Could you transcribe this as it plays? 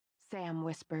Sam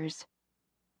whispers.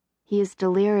 He is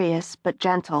delirious but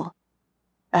gentle.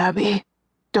 "Abby,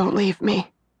 don't leave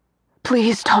me.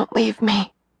 Please don't leave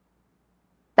me."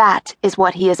 That is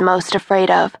what he is most afraid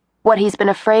of, what he's been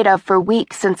afraid of for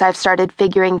weeks since I've started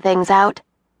figuring things out.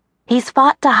 He's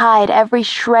fought to hide every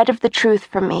shred of the truth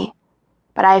from me,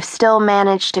 but I have still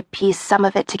managed to piece some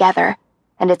of it together,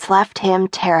 and it's left him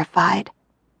terrified.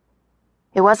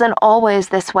 It wasn't always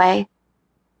this way.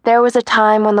 There was a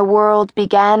time when the world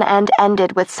began and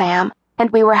ended with Sam, and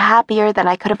we were happier than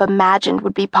I could have imagined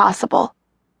would be possible.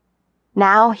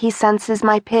 Now he senses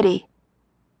my pity.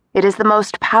 It is the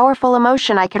most powerful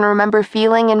emotion I can remember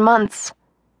feeling in months.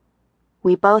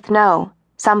 We both know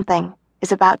something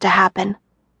is about to happen.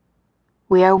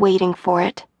 We are waiting for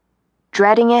it,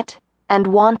 dreading it, and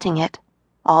wanting it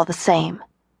all the same.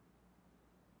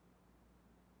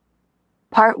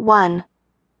 Part 1.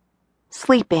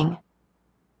 Sleeping.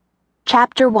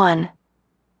 Chapter 1.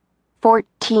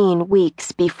 14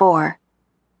 weeks before.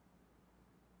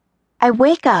 I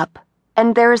wake up,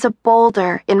 and there is a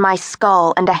boulder in my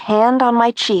skull and a hand on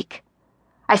my cheek.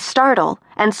 I startle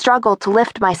and struggle to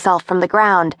lift myself from the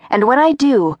ground, and when I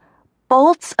do,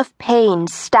 bolts of pain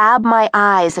stab my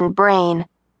eyes and brain.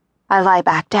 I lie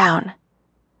back down.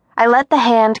 I let the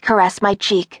hand caress my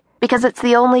cheek, because it's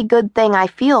the only good thing I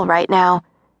feel right now,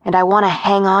 and I want to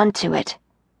hang on to it.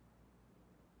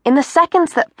 In the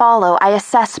seconds that follow, I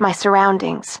assess my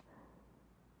surroundings.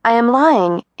 I am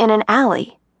lying in an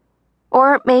alley,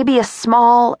 or maybe a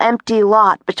small, empty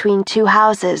lot between two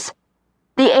houses.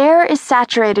 The air is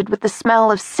saturated with the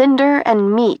smell of cinder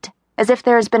and meat, as if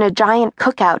there has been a giant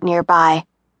cookout nearby.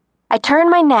 I turn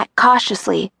my neck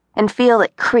cautiously and feel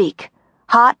it creak,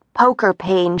 hot poker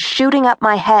pain shooting up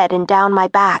my head and down my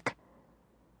back.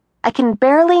 I can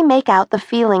barely make out the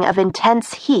feeling of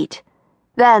intense heat,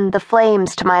 then the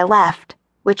flames to my left,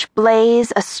 which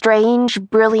blaze a strange,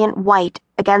 brilliant white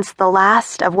against the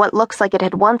last of what looks like it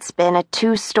had once been a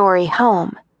 2-story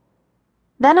home.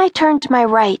 Then I turn to my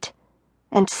right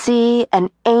and see an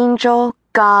angel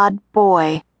god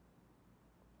boy.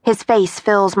 His face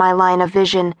fills my line of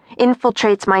vision,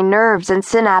 infiltrates my nerves and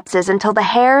synapses until the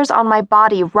hairs on my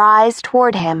body rise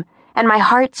toward him and my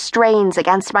heart strains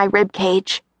against my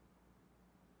ribcage.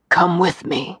 "Come with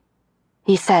me,"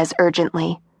 he says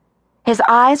urgently. His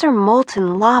eyes are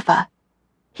molten lava.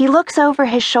 He looks over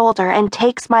his shoulder and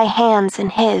takes my hands in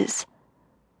his.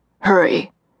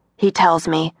 "Hurry," he tells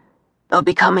me. "They'll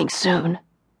be coming soon."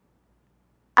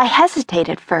 I hesitate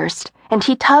at first, and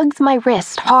he tugs my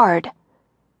wrist hard.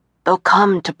 "They'll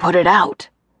come to put it out."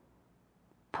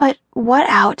 "Put what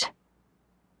out?"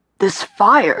 "This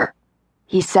fire,"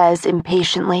 he says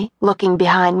impatiently, looking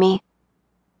behind me.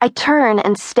 I turn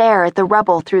and stare at the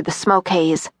rubble through the smoke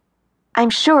haze. I'm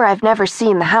sure I've never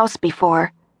seen the house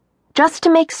before. Just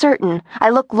to make certain, I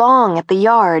look long at the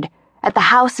yard, at the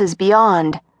houses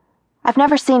beyond. I've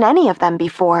never seen any of them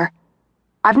before.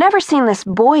 I've never seen this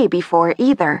boy before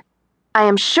either. I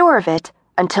am sure of it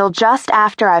until just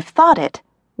after I've thought it,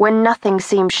 when nothing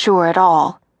seems sure at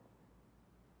all.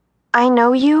 "I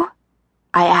know you?"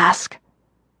 I ask.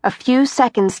 A few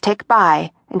seconds tick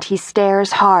by, and he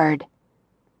stares hard.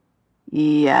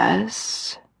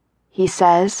 "Yes," he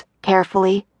says,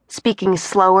 carefully, speaking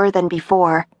slower than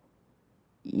before.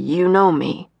 "You know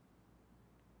me."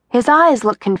 His eyes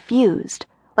look confused,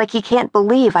 like he can't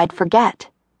believe I'd forget.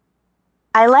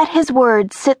 I let his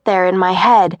words sit there in my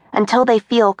head until they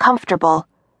feel comfortable.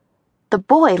 The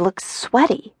boy looks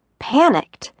sweaty,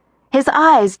 panicked. His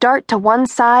eyes dart to one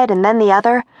side and then the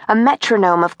other, a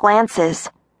metronome of glances.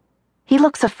 He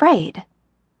looks afraid.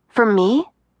 For me?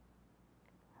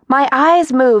 My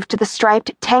eyes move to the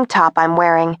striped tank top I'm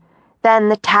wearing, then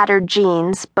the tattered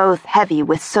jeans, both heavy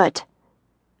with soot.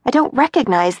 I don't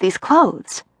recognize these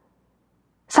clothes.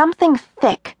 Something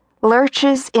thick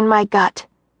lurches in my gut.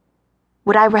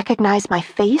 Would I recognize my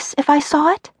face if I saw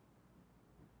it?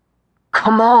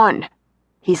 "Come on,"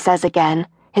 he says again,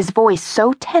 his voice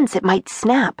so tense it might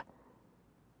snap.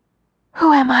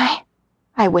 "Who am I?"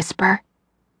 I whisper.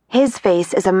 His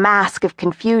face is a mask of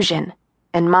confusion,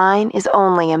 and mine is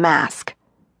only a mask.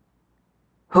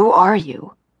 "Who are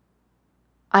you?"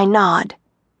 I nod.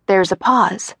 There's a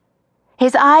pause.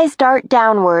 His eyes dart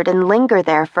downward and linger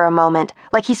there for a moment,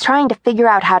 like he's trying to figure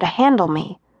out how to handle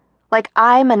me, like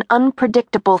I'm an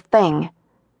unpredictable thing.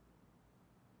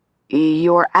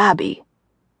 "You're Abby,"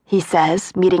 he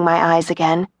says, meeting my eyes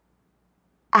again.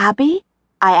 "Abby?"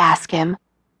 I ask him.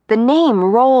 The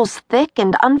name rolls thick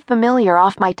and unfamiliar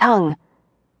off my tongue.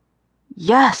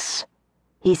 "Yes,"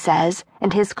 he says,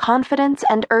 and his confidence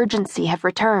and urgency have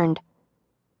returned.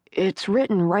 "It's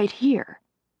written right here."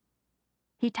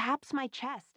 He taps my chest.